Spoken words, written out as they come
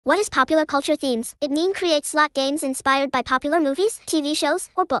What is popular culture themes? It mean create slot games inspired by popular movies, TV shows,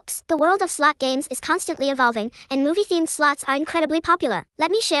 or books. The world of slot games is constantly evolving, and movie-themed slots are incredibly popular. Let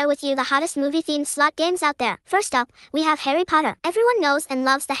me share with you the hottest movie-themed slot games out there. First up, we have Harry Potter. Everyone knows and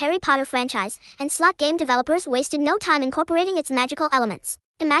loves the Harry Potter franchise, and slot game developers wasted no time incorporating its magical elements.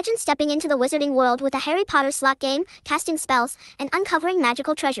 Imagine stepping into the wizarding world with a Harry Potter slot game, casting spells, and uncovering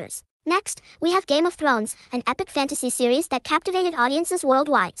magical treasures. Next, we have Game of Thrones, an epic fantasy series that captivated audiences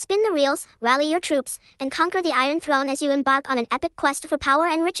worldwide. Spin the reels, rally your troops, and conquer the Iron Throne as you embark on an epic quest for power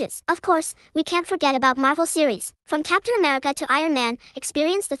and riches. Of course, we can't forget about Marvel series. From Captain America to Iron Man,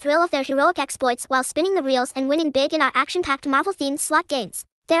 experience the thrill of their heroic exploits while spinning the reels and winning big in our action-packed Marvel-themed slot games.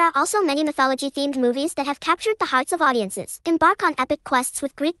 There are also many mythology-themed movies that have captured the hearts of audiences. Embark on epic quests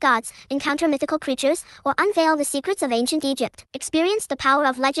with Greek gods, encounter mythical creatures, or unveil the secrets of ancient Egypt. Experience the power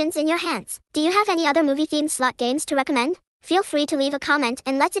of legends in your hands. Do you have any other movie-themed slot games to recommend? Feel free to leave a comment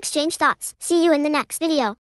and let's exchange thoughts. See you in the next video.